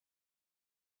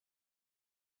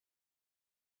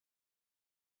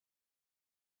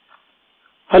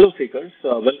Hello, seekers.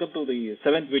 Welcome to the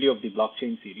seventh video of the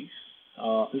blockchain series.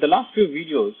 In the last few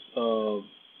videos,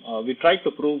 we tried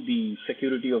to prove the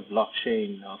security of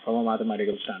blockchain from a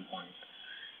mathematical standpoint.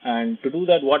 And to do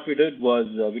that, what we did was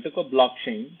we took a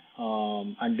blockchain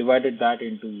and divided that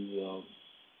into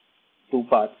two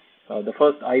parts. The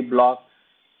first I blocks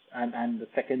and the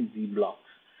second Z blocks.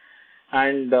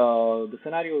 And the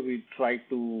scenario we tried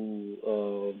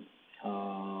to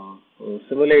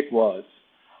simulate was,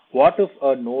 what if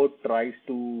a node tries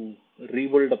to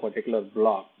rebuild a particular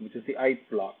block, which is the ith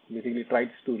block, basically tries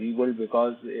to rebuild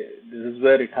because this is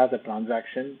where it has a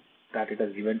transaction that it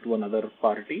has given to another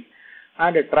party,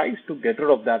 and it tries to get rid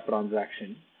of that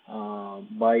transaction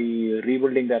by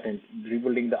rebuilding the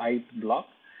ith block,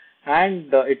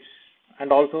 and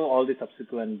also all the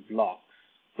subsequent blocks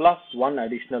plus one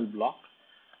additional block,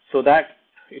 so that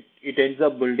it ends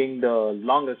up building the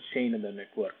longest chain in the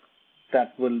network.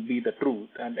 That will be the truth,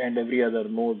 and every other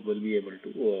node will be able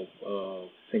to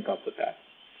sync up with that.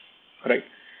 Right.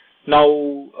 Now,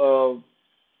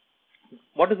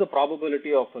 what is the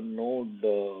probability of a node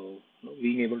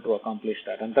being able to accomplish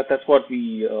that? And that's what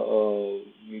we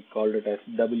called it as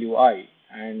WI,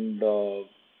 and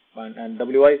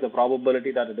WI is the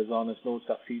probability that a dishonest node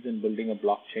succeeds in building a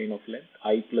blockchain of length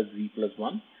I plus Z plus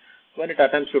 1 when it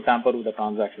attempts to tamper with the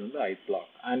transaction in the ith block,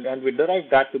 and we derive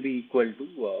that to be equal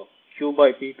to Q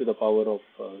by P to the power of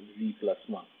Z plus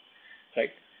 1, right?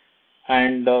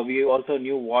 And we also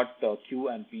knew what Q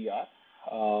and P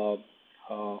are.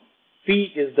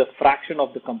 P is the fraction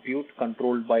of the compute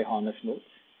controlled by honest nodes,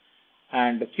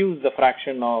 and Q is the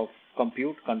fraction of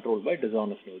compute controlled by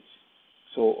dishonest nodes.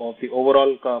 So of the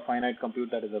overall finite compute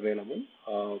that is available,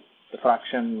 the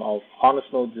fraction of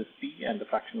honest nodes is P and the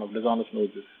fraction of dishonest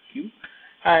nodes is Q,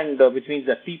 and which means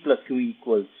that P plus Q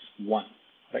equals 1,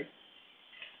 right?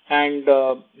 And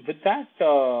with that,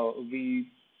 we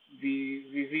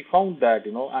found that,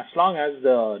 as long as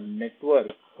the network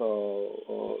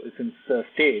is in a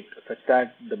state such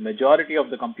that the majority of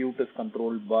the compute is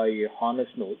controlled by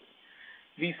honest nodes,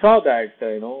 we saw that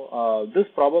this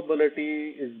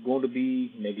probability is going to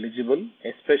be negligible,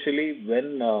 especially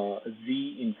when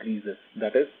Z increases.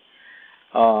 That is,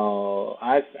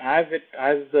 as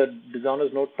the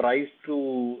dishonest node tries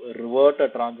to revert a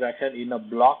transaction in a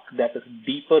block that is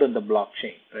deeper in the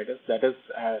blockchain, right? That is,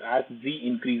 as Z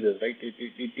increases, right?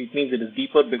 It means it is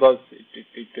deeper because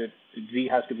Z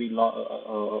has to be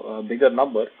a bigger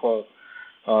number for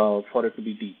it to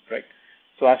be deep, right?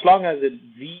 So as long as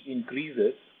Z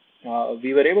increases,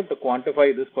 we were able to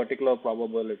quantify this particular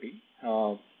probability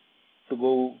to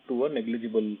go to a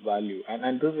negligible value,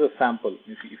 and this is a sample.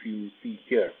 If you see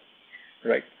here,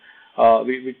 right?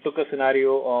 We took a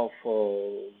scenario of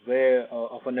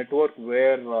of a network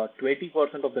where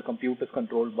 20% of the compute is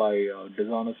controlled by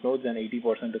dishonest nodes and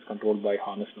 80% is controlled by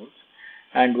honest nodes.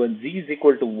 And when Z is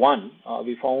equal to 1,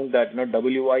 we found that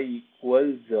WI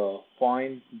equals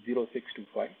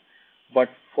 0.0625. But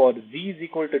for Z is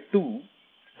equal to 2,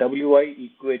 WI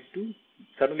equates to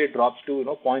suddenly drops to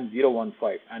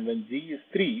 0.015, and when Z is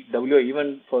 3, WI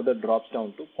even further drops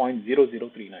down to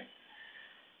 0.0039.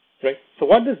 Right. So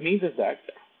what this means is that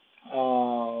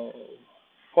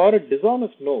for a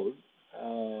dishonest node,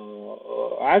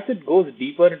 as it goes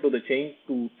deeper into the chain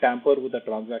to tamper with the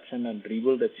transaction and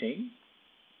rebuild the chain,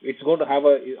 it's going to have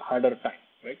a harder time.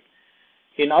 Right.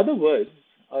 In other words,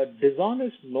 a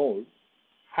dishonest node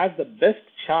has the best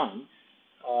chance.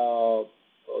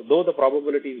 Though the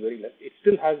probability is very less, it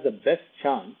still has the best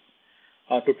chance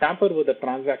to tamper with the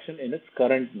transaction in its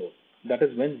current node. That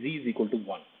is when Z is equal to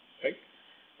 1, right?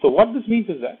 So what this means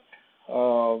is that,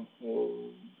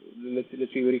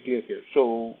 let's be very clear here.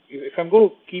 So if I'm going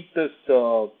to keep this,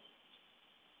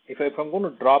 if I'm going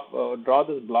to draw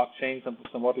this blockchain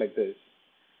somewhat like this,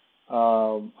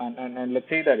 and let's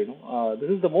say that this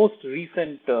is the most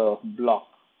recent block,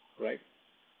 right?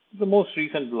 The most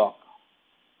recent block.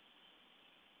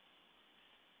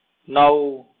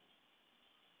 Now,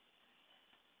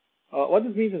 what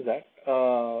this means is that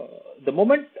the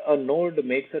moment a node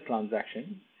makes a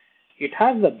transaction, it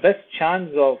has the best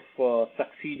chance of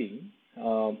succeeding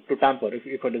to tamper.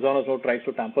 If a dishonest node tries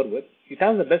to tamper with, it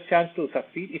has the best chance to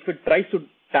succeed if it tries to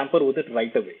tamper with it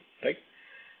right away, right?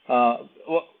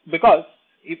 Because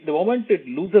if the moment it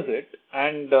loses it,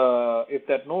 and if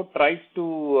that node tries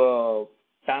to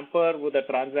tamper with a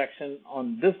transaction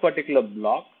on this particular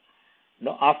block,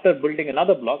 after building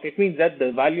another block, it means that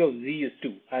the value of Z is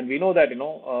 2. And we know that,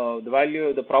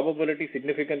 the probability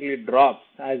significantly drops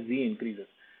as Z increases.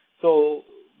 So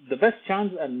the best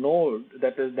chance a node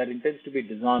that intends to be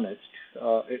dishonest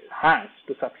it has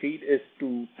to succeed is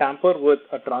to tamper with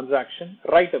a transaction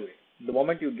right away, The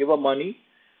moment you give a money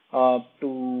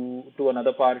to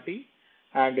another party,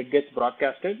 and it gets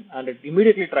broadcasted, and it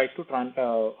immediately tries to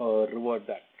revert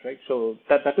that, right? So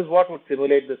that is what would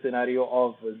simulate the scenario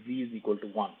of Z is equal to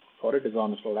 1 for a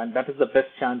dishonest node, and that is the best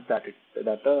chance that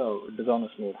a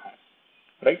dishonest node has,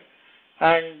 right?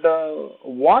 And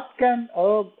what can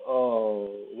the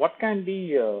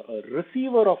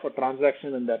receiver of a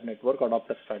transaction in that network adopt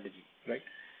a strategy, right?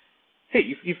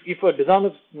 See, if a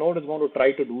dishonest node is going to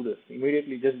try to do this,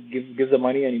 immediately just gives the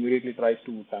money and immediately tries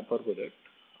to tamper with it,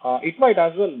 it might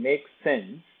as well make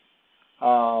sense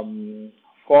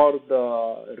for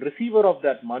the receiver of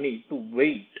that money to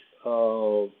wait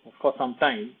for some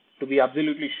time to be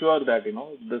absolutely sure that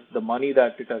the money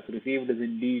that it has received is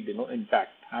indeed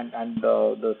intact, and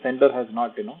the sender has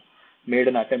not made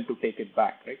an attempt to take it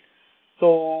back, right?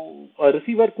 So a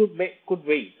receiver could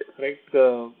wait, right?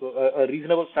 A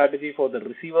reasonable strategy for the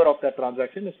receiver of that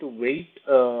transaction is to wait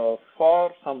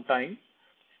for some time,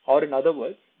 or in other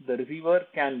words, the receiver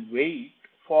can wait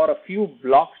for a few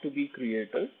blocks to be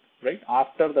created, right,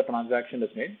 after the transaction is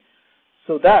made,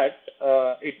 so that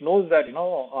it knows that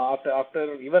after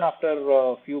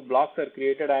a few blocks are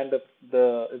created and if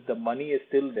the money is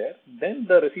still there, then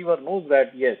the receiver knows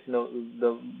that yes,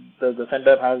 the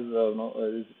sender has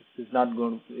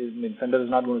sender is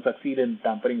not going to succeed in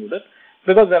tampering with it,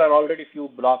 because there are already few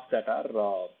blocks that are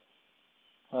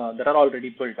already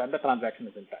built and the transaction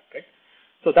is intact, right?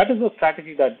 So that is the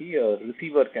strategy that the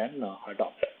receiver can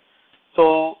adopt.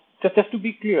 So just to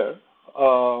be clear,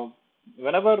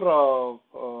 whenever,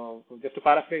 just to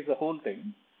paraphrase the whole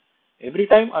thing, every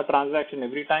time a transaction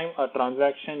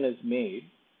is made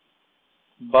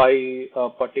by a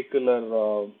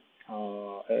particular,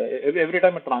 every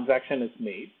time a transaction is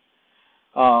made,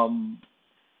 a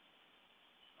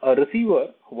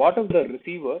receiver, what if the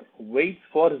receiver waits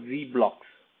for Z blocks,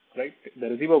 right? The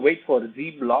receiver waits for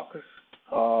Z blocks,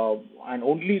 and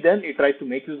only then it tries to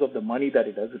make use of the money that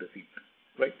it has received,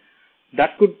 right?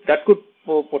 That could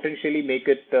potentially make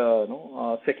it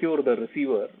secure the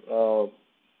receiver,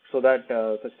 so that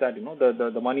such that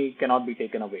the money cannot be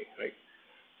taken away, right?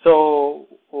 So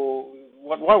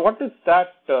what is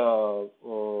that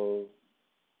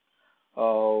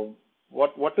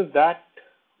what is that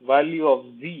value of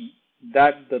Z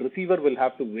that the receiver will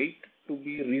have to wait to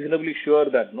be reasonably sure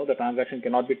that the transaction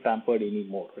cannot be tampered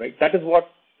anymore, right? That is what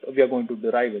we are going to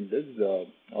derive in this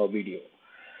video,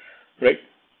 right?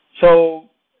 So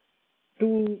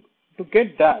to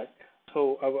get that,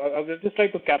 so I will just try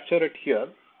to capture it here,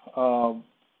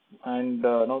 and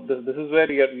this is where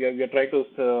we are trying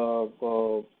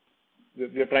to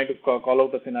we are trying to call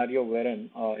out a scenario wherein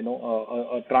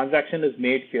a transaction is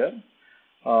made here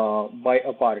by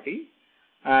a party,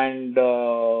 and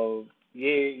A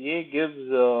gives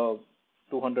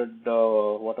 200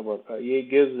 A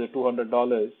gives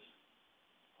 $200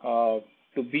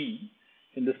 to B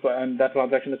in this, and that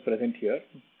transaction is present here,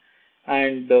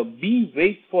 and B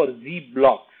waits for Z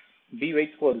blocks.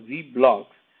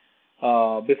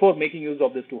 Before making use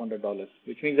of this $200,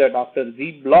 which means that after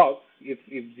Z blocks, if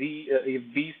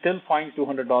B still finds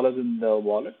 $200 in the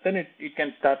wallet, then it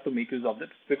can start to make use of this,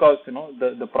 because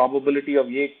the probability of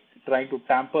A trying to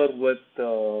tamper with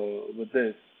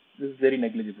this is very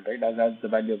negligible, right? As the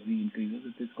value of Z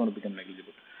increases, it's going to become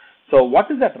negligible. So what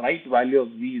is that right value of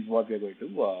Z is what we are going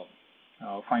to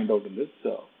find out in this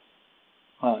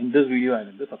video and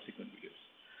in the subsequent videos.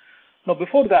 Now,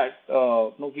 before that,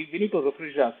 we need to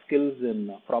refresh our skills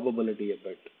in probability a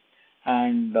bit,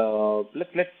 and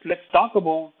let's talk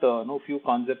about a few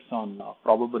concepts on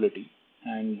probability,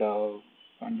 and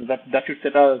that should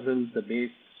set us as the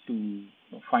base to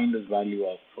find this value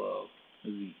of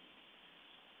Z.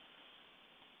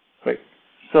 Right.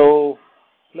 So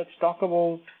let's talk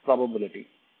about probability.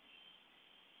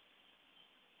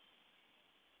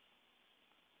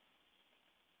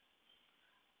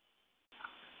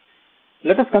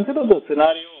 Let us consider the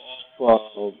scenario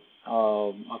of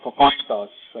a coin toss,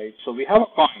 right? So we have a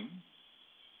coin.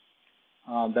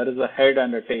 There is a head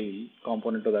and a tail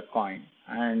component to that coin,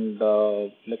 and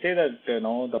let's say that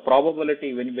the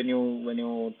probability when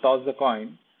you toss the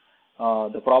coin,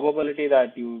 the probability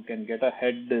that you can get a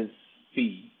head is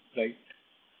P, right?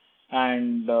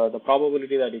 And the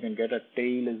probability that you can get a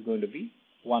tail is going to be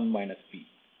 1 minus P,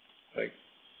 right?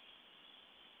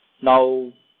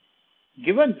 Now,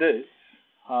 given this,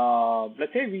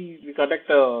 let's say we conduct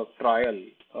a trial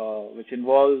which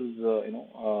involves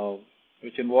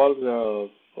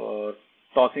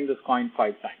tossing this coin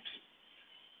 5 times,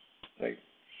 right?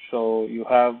 So you're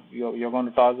going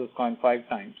to toss this coin 5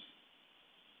 times,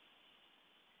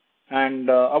 and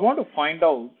I want to find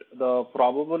out the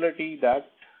probability that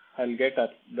I'll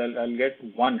get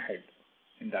one head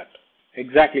in that,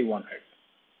 exactly one head.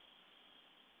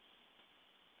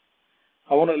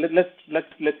 I want to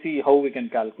let's see how we can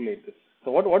calculate this.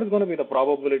 So what is going to be the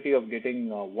probability of getting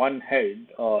one head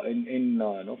in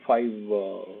 5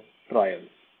 trials?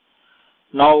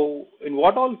 Now, in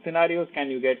what all scenarios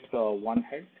can you get one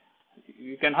head?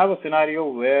 You can have a scenario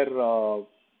where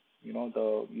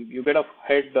you get a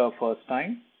head first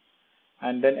time,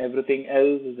 and then everything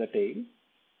else is a tail.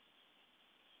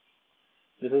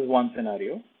 This is one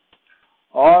scenario.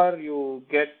 Or you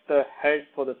get the head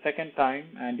for the second time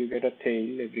and you get a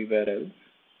tail everywhere else.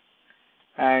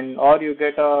 And or you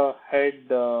get a head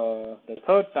the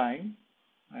third time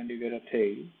and you get a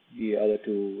tail the other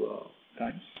 2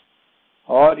 times.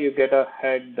 Or you get a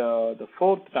head the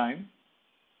fourth time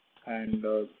and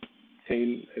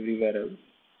tail everywhere else.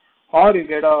 Or you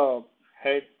get a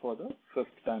head for the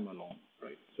fifth time alone,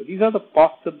 right? So these are the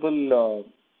possible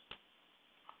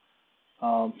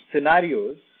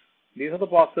scenarios. These are the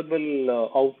possible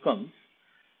outcomes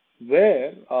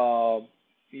where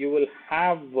you will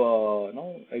have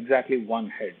exactly one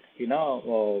head, in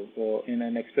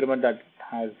an experiment that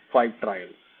has 5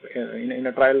 trials. In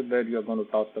a trial where you are going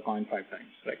to toss the coin 5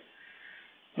 times, right?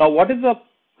 Now, what is the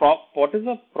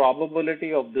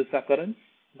probability of this occurrence?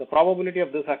 The probability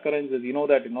of this occurrence is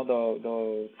that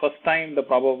the first time the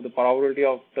probability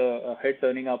of the head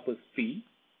turning up is P,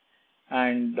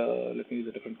 and let me use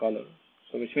a different color.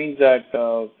 So which means that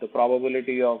the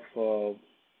probability of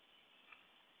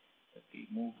let me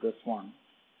move this one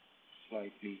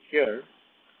slightly here.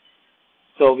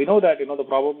 So we know that the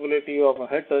probability of a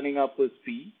head turning up is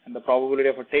P, and the probability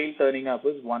of a tail turning up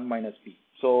is 1 minus P.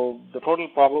 So the total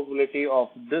probability of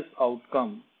this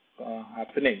outcome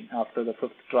happening after the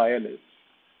 5th trial is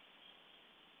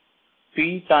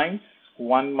P times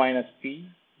 1 minus P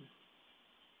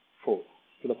 4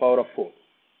 to the power of 4,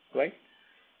 right?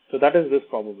 So that is this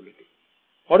probability.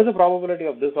 What is the probability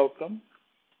of this outcome?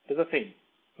 It is the same,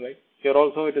 right? Here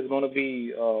also it is going to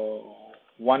be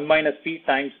 1 minus P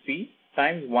times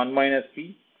 1 minus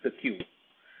P the cube,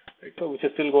 right? So which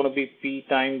is still going to be P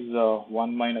times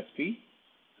 1 minus P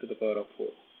to the power of 4.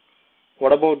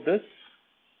 What about this?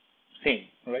 Same,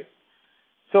 right?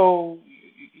 So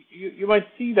you might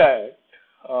see that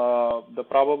the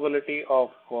probability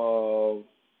of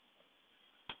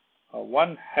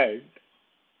one head,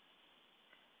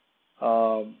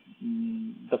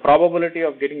 the probability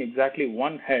of getting exactly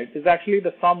one head is actually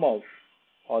the sum of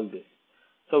all this.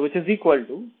 So which is equal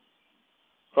to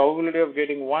probability of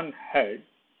getting one head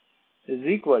is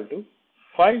equal to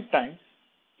 5 times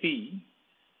P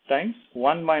times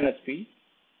 1 minus P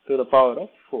to the power of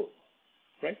 4,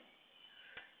 right?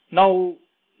 Now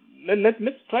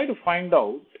let's try to find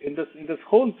out in this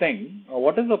whole thing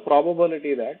what is the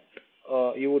probability that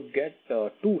you would get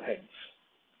 2 heads,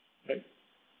 right?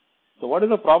 So what is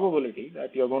the probability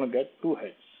that you're going to get 2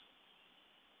 heads?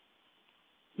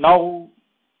 Now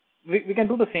we can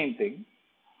do the same thing.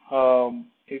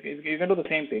 You can do the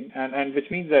same thing, and which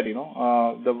means that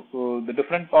the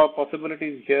different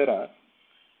possibilities here are: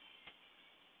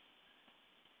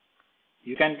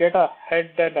 you can get a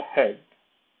head and a head,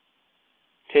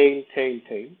 tail, tail,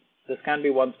 tail. This can be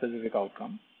one specific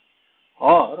outcome,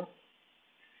 or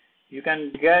you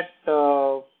can get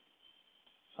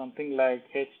something like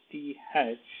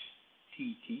HTH,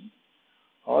 TT,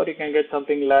 or you can get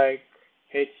something like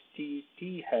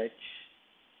HTTH,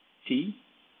 T,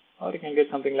 or you can get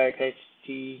something like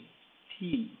HTTTH,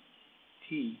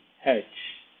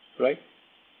 right?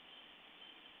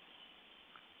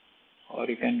 Or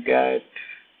you can get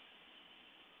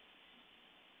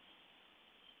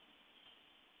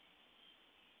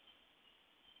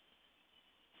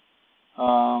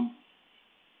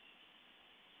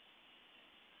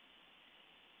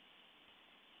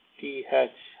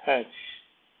THH,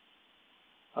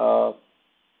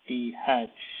 TH,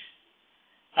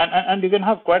 and you can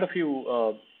have quite a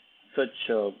few such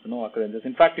occurrences.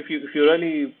 In fact, if you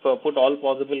really put all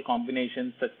possible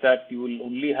combinations such that you will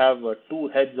only have 2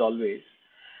 heads always,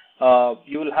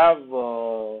 you will have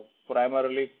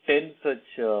primarily 10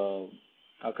 such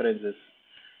occurrences.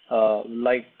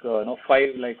 Like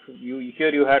 5, like here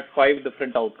you had 5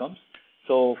 different outcomes.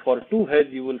 So for 2 heads,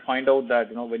 you will find out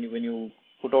that when you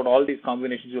put out all these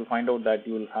combinations, you will find out that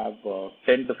you will have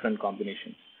 10 different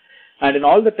combinations. And in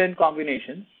all the 10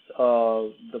 combinations,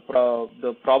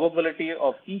 the probability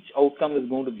of each outcome is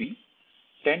going to be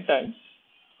 10 times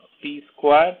P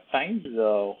squared times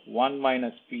 1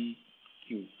 minus P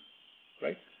cubed,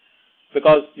 right?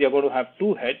 Because you are going to have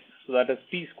 2 heads, so that is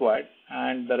P squared,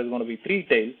 and there is going to be 3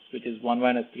 tails, which is 1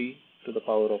 minus 3 to the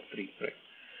power of 3, right?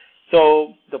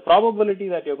 So the probability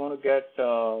that you're going to get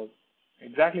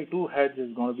exactly 2 heads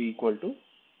is going to be equal to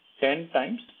 10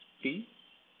 times p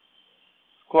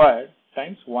squared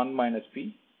times 1 minus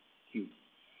p cubed.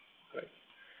 Right.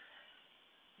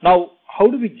 Now, how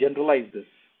do we generalize this?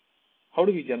 How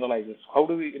do we generalize this? How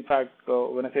do we, in fact,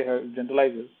 when I say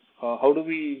generalize this, how do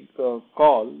we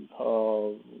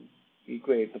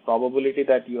equate the probability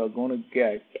that you are going to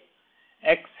get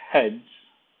X heads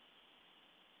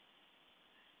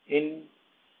in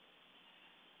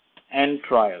N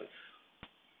trials?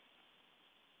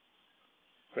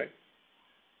 Right.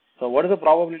 So what is the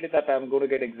probability that I'm going to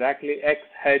get exactly X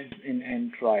heads in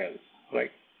N trials?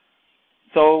 Right.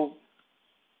 So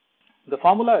the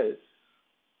formula is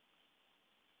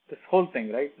this whole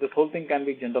thing, right? This whole thing can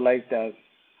be generalized as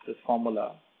this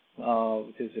formula,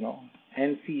 which is,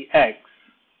 NCX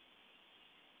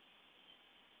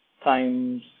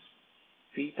times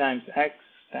P times X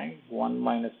times 1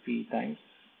 minus P times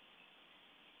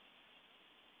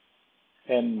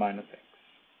N minus X.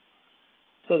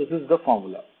 So this is the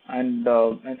formula. And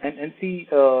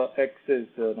NCX is,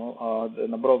 the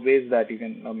number of ways that you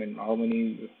can, how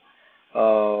many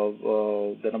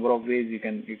the number of ways you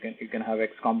can have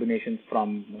X combinations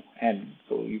from N.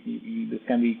 So this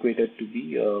can be equated to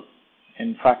be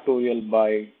N factorial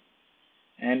by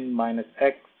N minus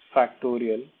X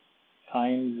factorial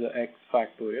times X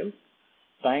factorial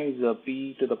times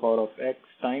P to the power of X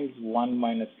times 1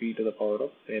 minus P to the power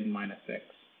of N minus X.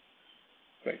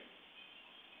 Right.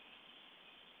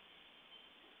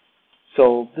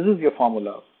 So this is your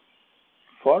formula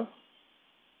for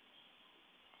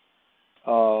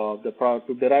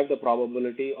to derive the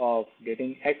probability of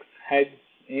getting X heads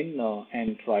in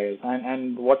N trials,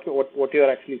 and what you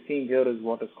are actually seeing here is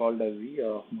what is called as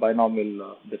the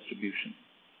binomial distribution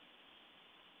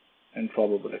and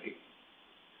probability.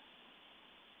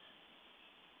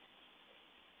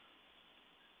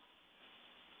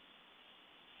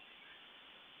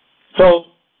 So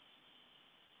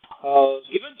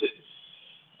given this,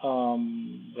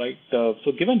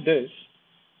 so given this,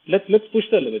 let's push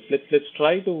the limits. Let's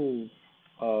try to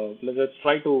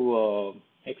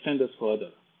extend this further.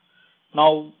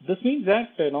 Now this means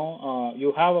that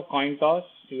you have a coin toss,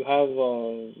 you have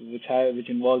which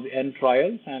involves N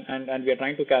trials, and we are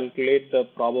trying to calculate the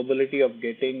probability of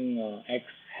getting X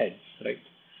heads, right?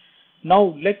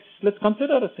 Now let's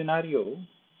consider a scenario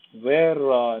where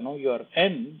your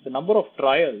N, the number of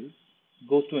trials,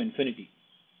 goes to infinity.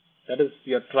 That is,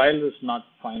 your trials is not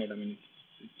finite.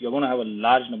 You're going to have a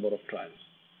large number of trials.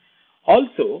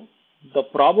 Also, the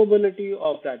probability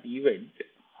of that event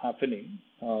happening,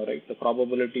 the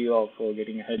probability of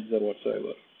getting heads or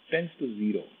whatsoever, tends to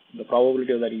 0. The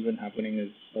probability of that event happening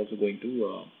is also going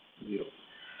to 0.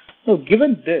 Now,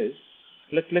 given this,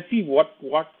 let's see what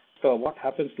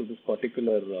happens to this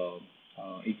particular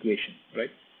equation,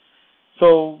 right?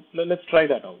 So let's try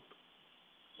that out.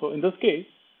 So in this case,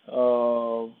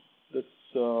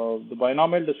 the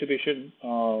binomial distribution.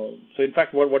 So in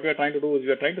fact, what we are trying to do is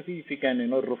we are trying to see if we can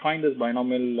refine this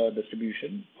binomial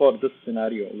distribution for this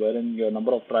scenario, wherein your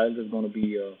number of trials is going to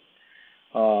be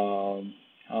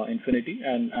infinity,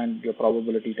 and your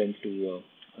probability tends to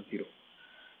 0.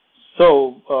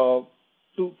 So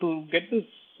to get this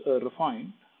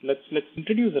refined, let's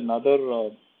introduce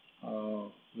another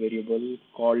variable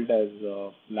called as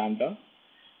lambda,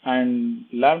 and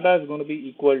lambda is going to be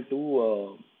equal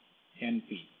to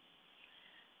NP.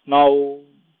 Now,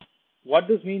 what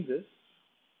this means is,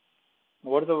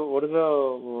 what is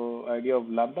the idea of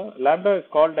lambda? Lambda is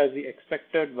called as the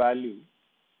expected value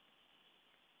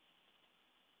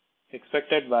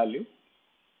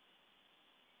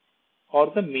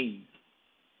or the mean.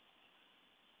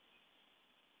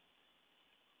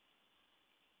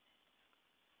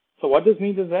 So what this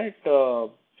means is that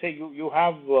say you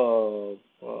have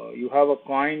a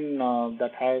coin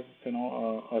that has a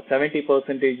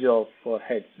 70% of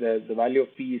heads. The value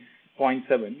of P is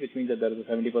 0.7, which means that there is a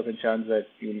 70% chance that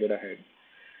you will get a head,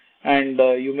 and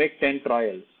you make 10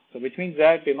 trials. So which means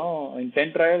that in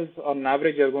 10 trials on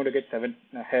average you're going to get 7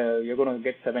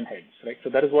 heads, right? So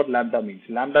that is what lambda means.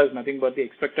 Lambda is nothing but the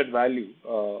expected value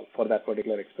for that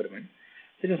particular experiment,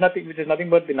 which is nothing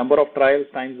but the number of trials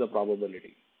times the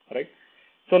probability. Right.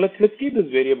 So let's keep this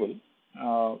variable.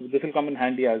 This will come in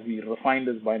handy as we refine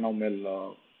this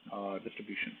binomial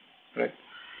distribution. Right.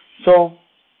 So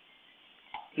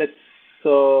let's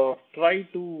try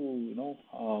to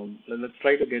let's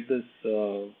try to get this.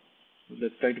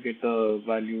 Let's try to get the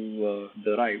value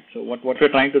derived. So what we're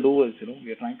trying to do is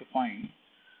we are trying to find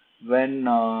when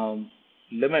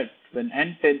when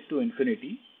n tends to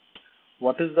infinity,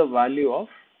 what is the value of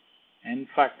n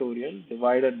factorial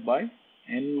divided by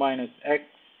n minus x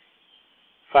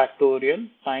factorial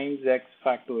times x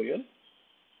factorial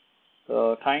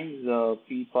times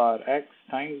p power x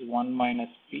times 1 minus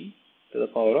p to the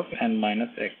power of n minus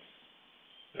x,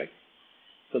 right?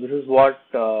 So this is what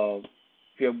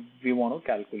we want to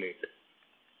calculate,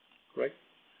 right?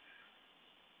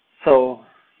 So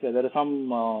yeah, there is some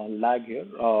lag here.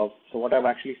 So what I've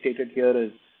actually stated here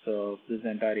is this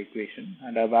entire equation,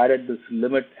 and I've added this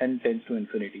limit n tends to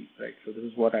infinity, right? So this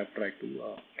is what I've tried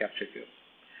to capture here.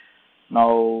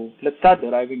 Now let's start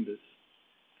deriving this.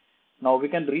 Now we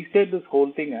can restate this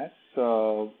whole thing as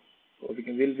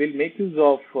we'll make use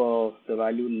of the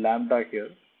value lambda here.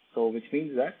 So which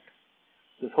means that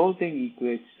this whole thing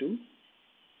equates to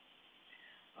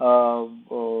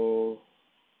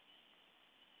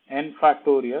n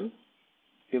factorial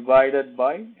divided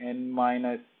by n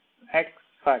minus x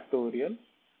factorial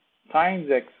times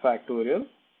x factorial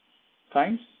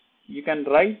times, you can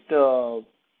write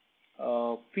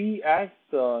p as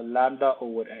lambda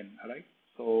over n, right?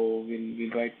 So we'll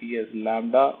write p as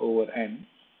lambda over n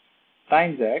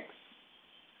times x,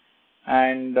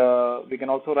 and we can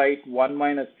also write 1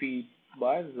 minus p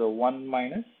as 1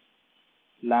 minus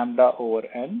lambda over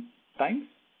n times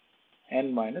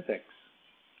n minus x,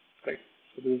 right?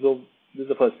 So this is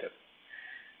the first step.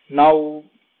 Now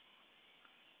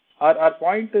our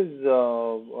point is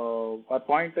we're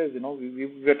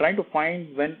trying to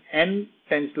find when n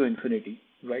tends to infinity,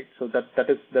 right? So that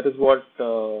is what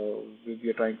we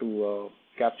are trying to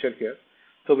capture here.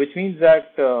 So which means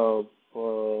that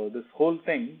this whole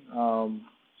thing. So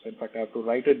in fact, I have to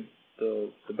write it.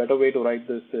 The better way to write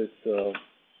this is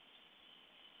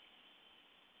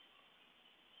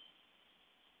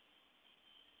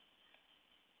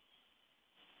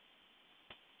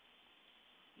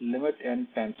limit n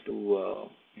tends to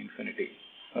infinity.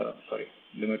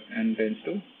 Limit n tends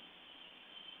to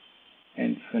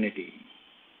infinity.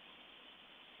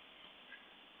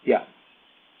 Yeah.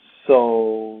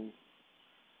 So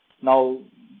now,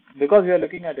 because we are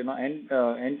looking at n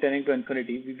tending to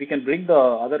infinity, we can bring the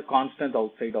other constants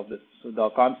outside of this. So the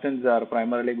constants are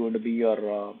primarily going to be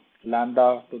your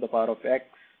lambda to the power of x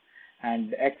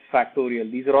and x factorial.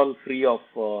 These are all free of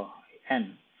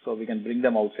n, so we can bring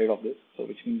them outside of this. So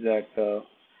which means that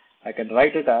I can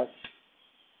write it as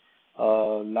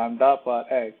lambda power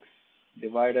x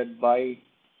divided by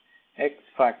x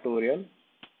factorial.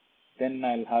 Then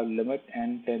I'll have limit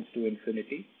n tends to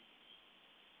infinity,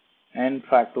 n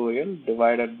factorial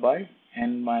divided by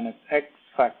n minus x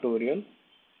factorial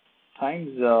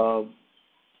times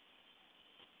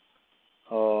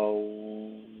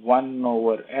 1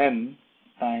 over n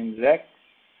times x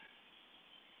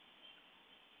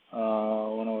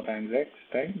 1 over times x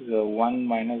times 1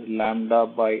 minus lambda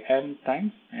by n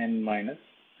times n minus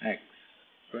x,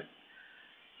 right?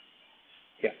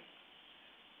 Yeah.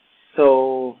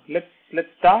 So let's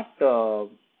start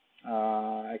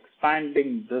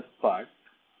expanding this part.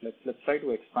 Let's try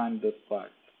to expand this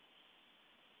part,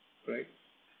 right?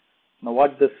 Now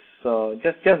what this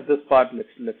just this part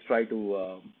let's try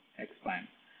to expand.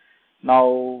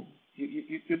 Now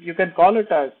you can call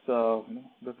it as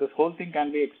this whole thing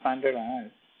can be expanded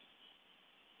as,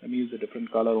 let me use a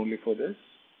different color only for this.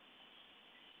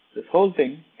 This whole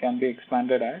thing can be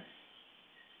expanded as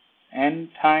n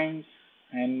times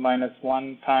n minus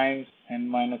 1 times n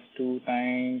minus 2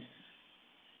 times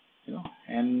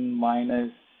n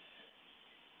minus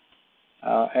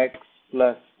x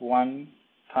plus 1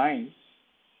 times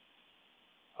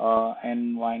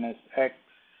n minus x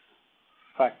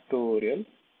factorial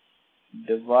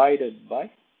divided by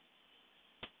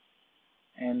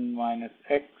n minus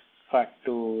x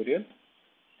factorial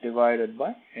divided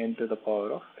by n to the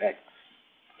power of x,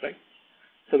 right?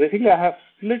 So basically I have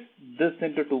split this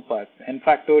into two parts. N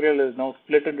factorial is now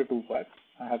split into two parts.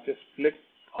 I have just split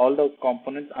all the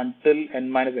components until n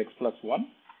minus x plus 1,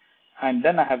 and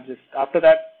then I have just, after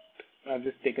that, I have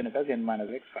just taken it as n minus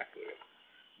x factorial.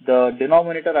 The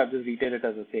denominator I have just retained it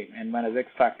as the same. N minus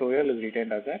x factorial is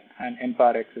retained as that, and n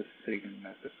power x is retained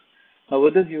as this. Now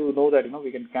with this, you know that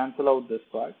we can cancel out this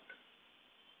part,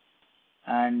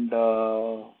 and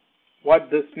what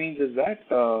this means is that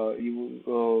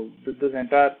this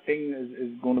entire thing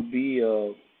is going to be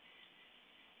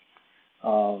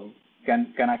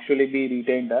can actually be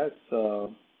retained as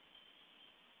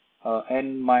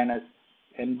n minus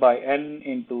n by n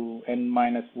into n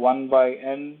minus 1 by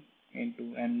n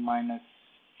into n minus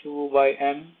 2 by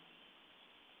n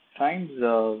times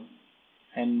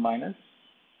n minus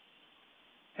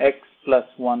x plus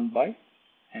 1 by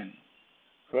n,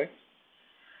 right?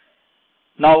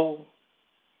 Now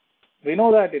we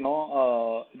know that,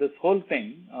 this whole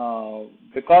thing,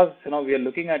 because, we are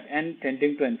looking at n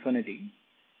tending to infinity,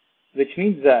 which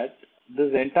means that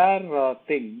this entire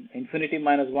thing, infinity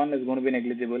minus 1 is going to be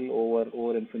negligible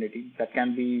over infinity. That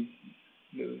can be,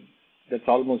 that's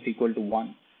almost equal to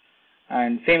 1.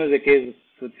 And same as the case,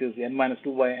 which is n minus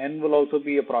 2 by n will also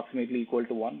be approximately equal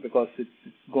to 1, because it's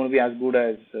going to be as good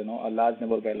as, a large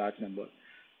number by a large number.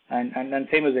 And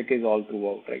same as the case all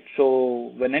throughout, right?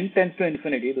 So when n tends to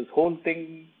infinity, this whole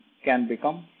thing can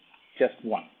become just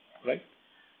 1, right?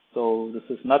 So this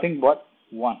is nothing but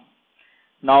 1.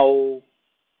 Now,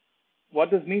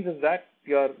 what this means is that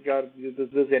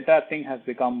this entire thing has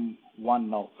become 1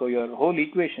 now. So your whole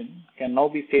equation can now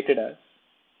be stated as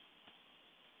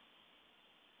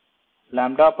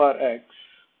lambda per x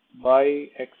by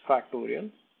x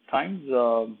factorial times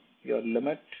your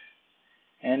limit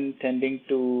n tending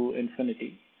to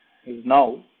infinity is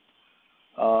now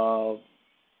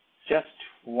just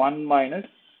 1 minus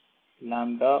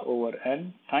lambda over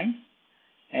n times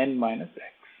n minus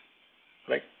x,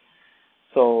 right?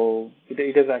 So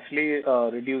it is actually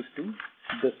reduced to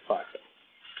this part.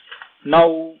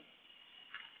 Now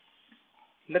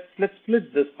let's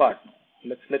split this part now.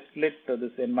 Let's split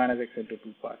this n minus x into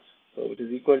two parts. So it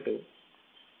is equal to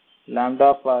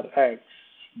lambda per x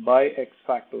by x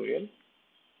factorial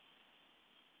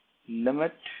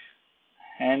limit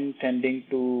n tending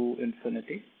to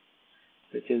infinity,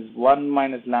 which is 1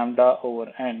 minus lambda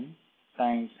over n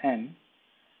times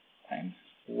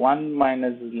 1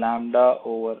 minus lambda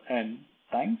over n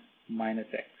times minus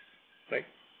x, right?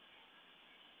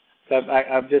 So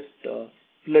I've just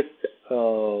split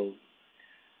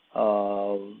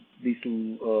these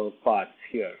two parts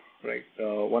here, right?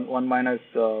 1 minus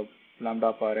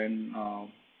lambda per n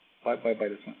by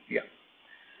this one, yeah.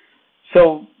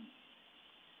 So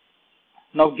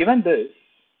now, given this,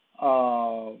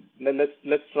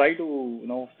 let's try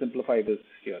to simplify this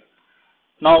here.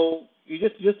 Now you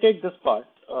just take this part.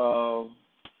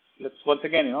 Let's once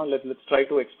again let's try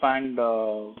to expand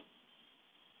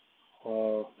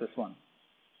this one.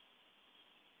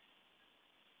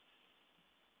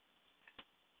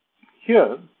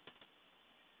 Here,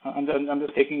 I'm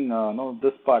just taking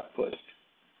this part first.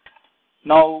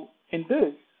 Now in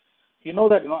this,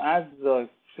 that as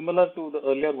similar to the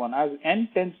earlier one, as n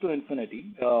tends to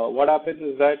infinity, what happens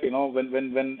is that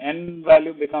when n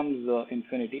value becomes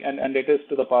infinity, and it is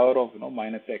to the power of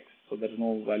minus x, so there is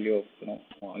no value of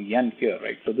n here,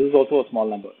 right? So this is also a small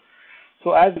number.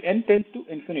 So as n tends to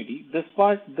infinity, this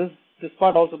part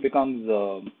also becomes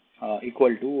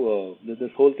equal to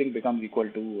this whole thing becomes equal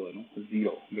to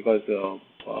 0, because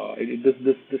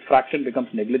this fraction becomes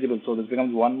negligible. So this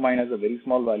becomes 1 minus a very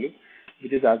small value,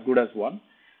 which is as good as 1.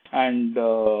 And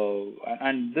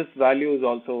this value is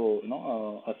also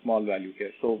a small value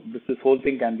here. So this whole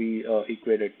thing can be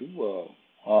equated to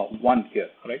 1 here,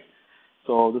 right?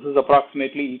 So this is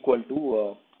approximately equal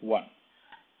to 1.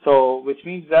 So which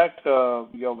means that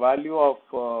your value of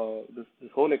this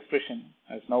whole expression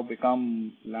has now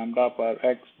become lambda per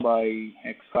x by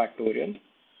x factorial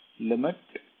limit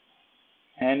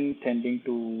n tending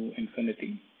to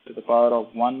infinity to the power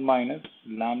of 1 minus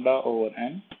lambda over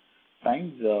n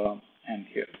times n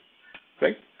here,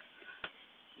 right?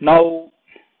 Now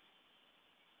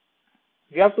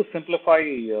we have to simplify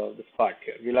this part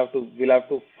here. We'll have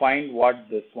to find what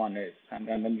this one is, and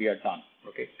then we are done.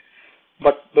 Okay.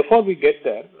 But before we get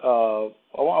there, I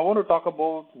want to talk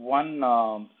about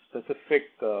one specific,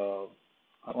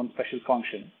 one special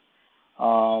function,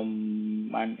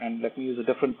 and let me use a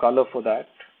different color for that.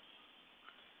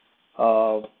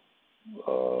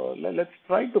 Let's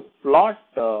try to plot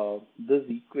this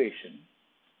equation.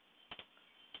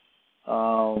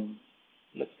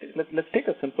 Let's take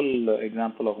a simple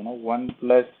example of 1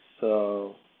 plus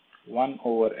 1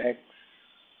 over x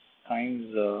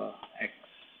times x.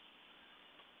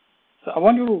 So I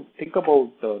want you to think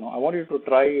about. I want you to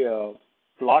try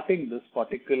plotting this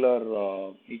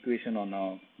particular equation on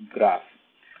a graph,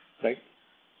 right?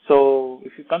 So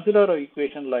if you consider an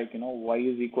equation like y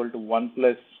is equal to 1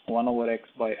 plus 1 over x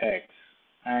by x,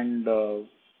 and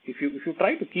if you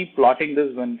try to keep plotting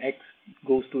this when x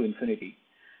goes to infinity,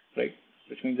 right?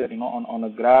 Which means that on a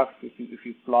graph, if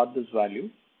you plot this value,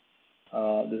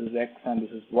 this is x and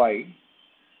this is y.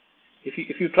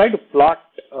 If you try to plot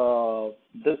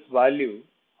this value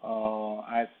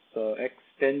as x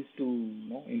tends to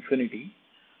infinity,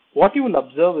 what you will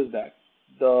observe is that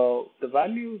the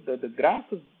value, the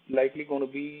graph is likely going to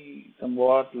be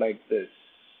somewhat like this,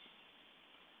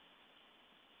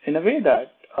 in a way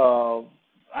that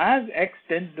as x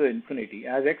tends to infinity,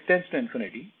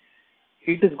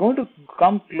 it is going to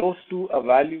come close to a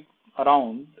value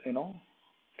around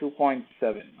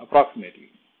 2.7 approximately.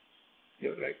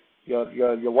 You're right.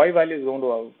 Your y value is going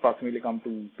to approximately come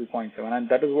to 2.7, and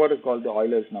that is what is called the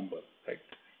Euler's number, right?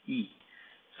 E.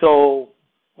 So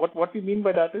what we mean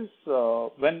by that is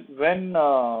when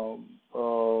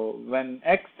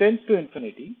x tends to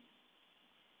infinity,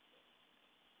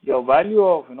 your value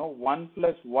of 1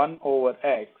 plus 1 over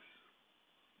x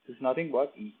is nothing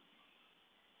but e,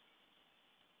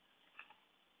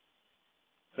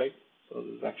 right? So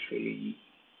this is actually e.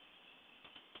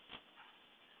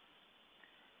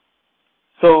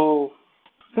 So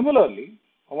similarly,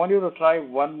 I want you to try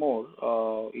one more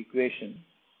equation.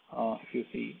 If you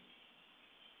see,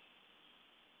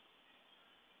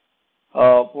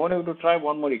 I want you to try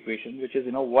one more equation, which is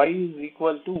y is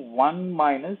equal to 1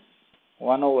 minus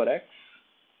 1 over x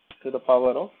to the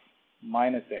power of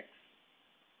minus x,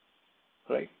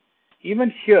 right?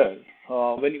 Even here,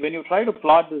 when you try to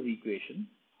plot this equation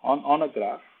on a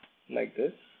graph like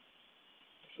this,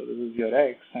 so this is your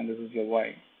x and this is your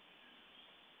y.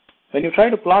 When you try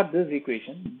to plot this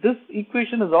equation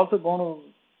is also going to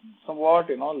somewhat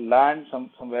land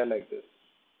somewhere like this.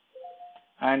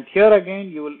 And here again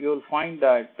you will find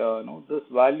that this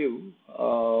value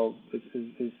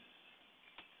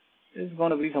is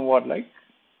going to be somewhat like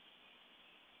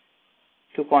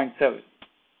 2.7,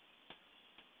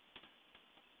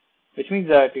 which means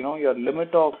that your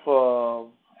limit of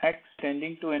x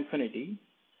tending to infinity,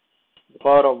 the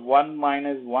power of 1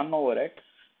 minus 1 over x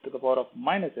to the power of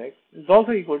minus x is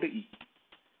also equal to e,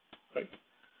 right?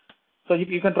 So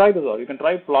you can try this out. You can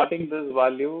try plotting this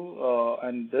value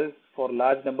and this for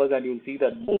large numbers, and you'll see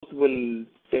that both will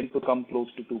tend to come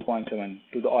close to 2.7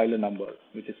 to the Euler number,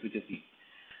 which is e,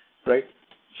 right?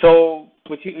 So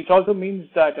which also means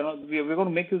that we're going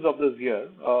to make use of this here.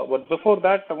 But before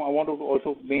that, I want to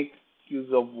also make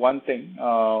use of one thing.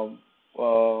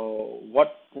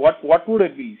 What would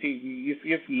it be? See,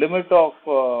 if limit of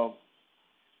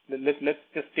let's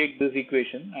just take this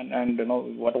equation and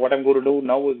what I'm going to do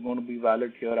now is going to be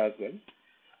valid here as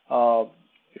well.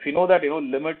 If you know that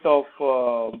limit of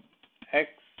x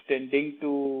tending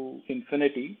to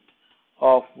infinity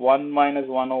of 1 minus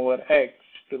 1 over x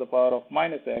to the power of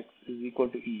minus x is equal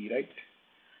to e, right?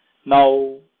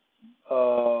 Now,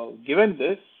 given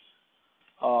this,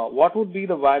 what would be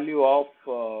the value of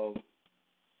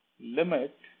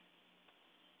limit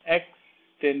x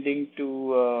tending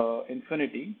to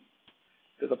infinity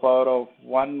to the power of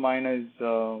 1 minus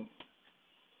 1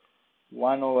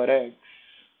 over x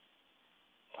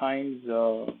times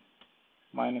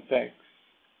minus x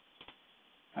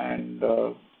and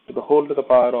to the whole to the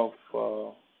power of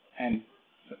n,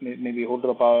 maybe whole to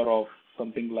the power of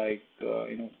something like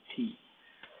t.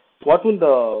 What will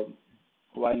the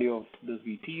value of this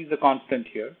be? T is a constant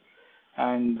here,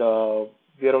 and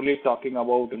we are only talking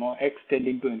about x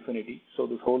tending to infinity. So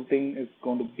this whole thing is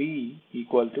going to be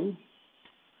equal to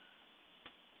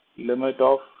limit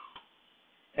of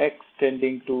x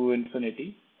tending to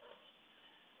infinity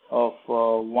of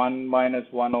 1 minus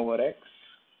 1 over x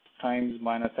times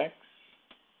minus x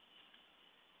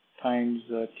times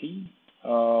t,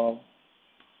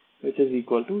 which is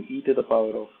equal to e to the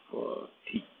power of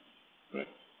t, right?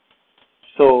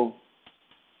 So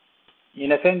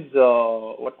in a sense,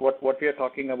 what we are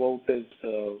talking about is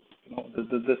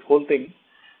this whole thing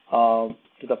to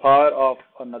the power of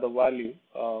another value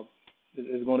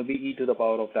is going to be e to the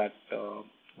power of that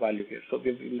value here. So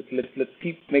let's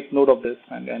make note of this,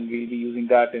 and we'll be using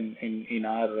that in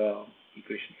our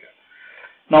equation here.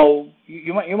 Now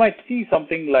you might see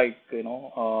something like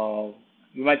you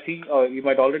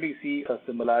might already see a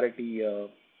similarity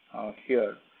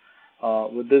here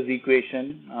with this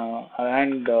equation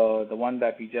and the one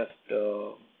that we just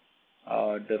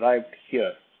derived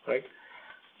here, right?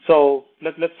 So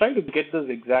let's try to get this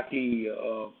exactly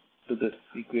to this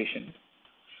equation.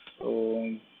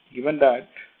 So given that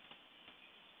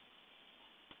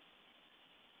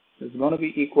is going to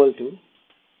be equal to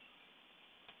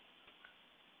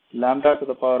lambda to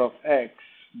the power of x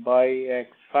by x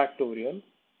factorial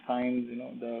times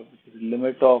the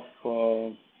limit of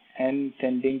n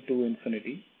tending to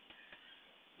infinity.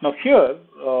 Now here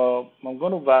I'm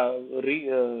going to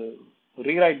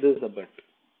rewrite this a bit.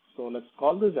 So let's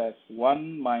call this as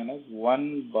 1 minus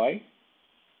 1 by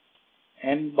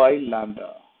n by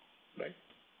lambda, right?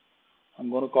 I'm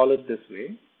going to call it this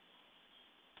way,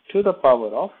 to the power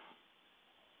of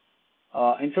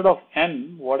instead of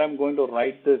n, what I'm going to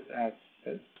write this as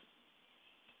is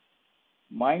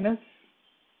minus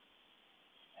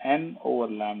n over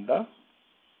lambda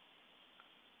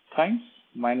times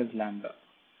minus lambda.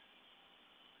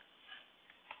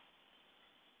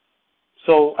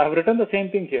 So I've written the same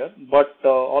thing here, but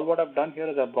all what I've done here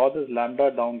is I've brought this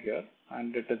lambda down here,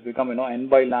 and it has become n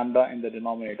by lambda in the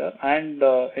denominator, and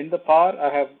in the power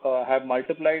I have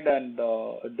multiplied and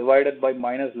divided by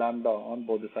minus lambda on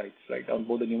both the sides, right, on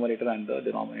both the numerator and the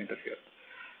denominator here.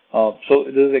 So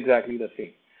this is exactly the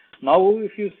same. Now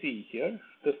if you see here,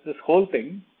 this whole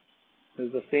thing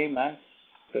is the same as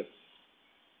this,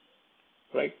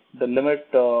 right? The limit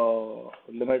of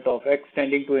x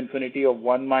tending to infinity of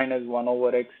 1 minus 1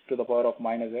 over x to the power of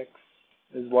minus x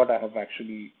is what I have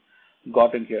actually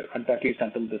gotten here, at least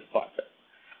until this part.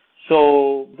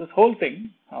 So this whole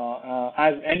thing,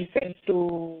 as n tends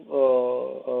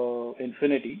to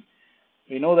infinity,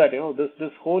 we know that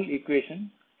this whole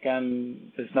equation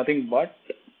is nothing but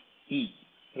e,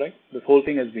 right? This whole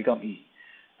thing has become e,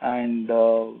 and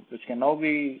which can now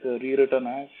be rewritten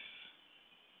as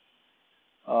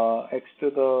x to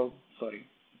the, sorry,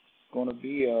 it's going to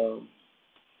be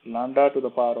lambda to the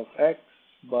power of x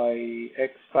by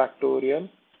x factorial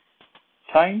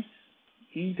times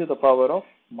e to the power of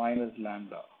minus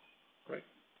lambda, right?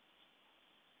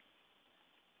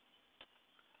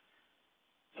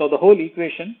 So the whole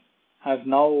equation has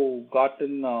now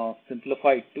gotten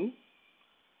simplified to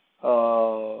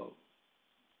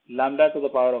lambda to the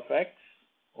power of x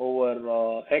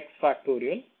over x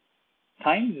factorial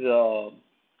times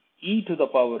e to the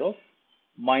power of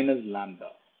minus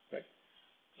lambda, right?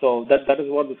 So that is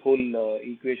what this whole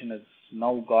equation has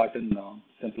now gotten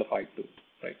simplified to,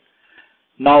 right?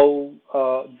 Now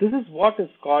this is what is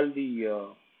called the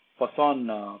Poisson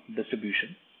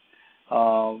distribution.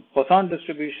 Poisson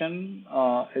distribution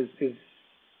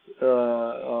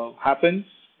happens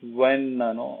when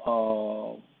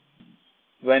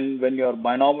when your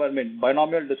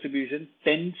binomial distribution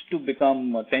tends to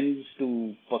Poisson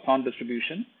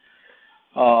distribution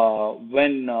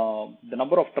when the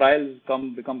number of trials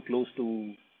become close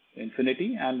to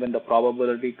infinity, and when the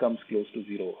probability comes close to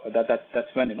zero.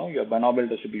 That's when your binomial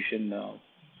distribution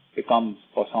becomes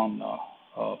Poisson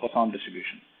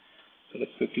distribution. So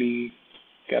let's quickly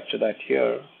capture that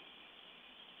here.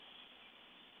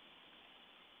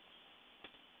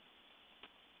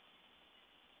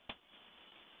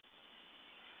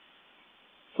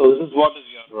 So this is what is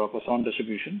your Poisson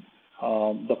distribution.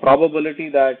 The probability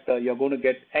that you're going to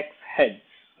get x heads,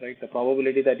 right? The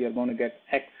probability that you're going to get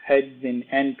x heads in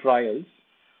n trials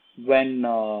when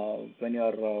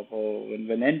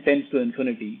when n tends to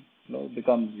infinity,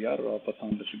 becomes your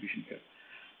Poisson distribution here.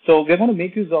 So we're going to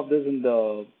make use of this in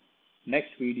the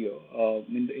next video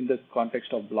in the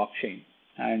context of blockchain,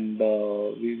 and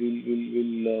we'll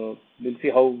see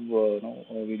how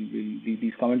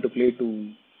these come into play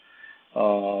to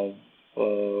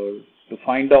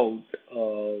find out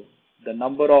the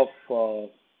number of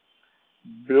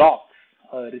blocks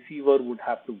a receiver would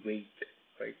have to wait,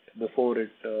 right, before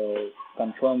it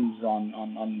confirms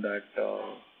on that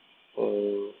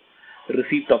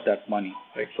receipt of that money,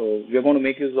 right? So we're going to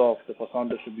make use of the Poisson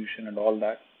distribution and all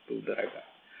that to derive that.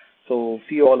 So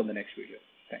see you all in the next video.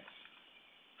 Thanks.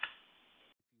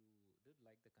 If you did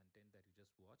like the content that you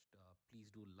just watched, please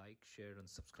do like, share, and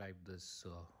subscribe this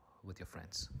with your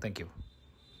friends. Thank you.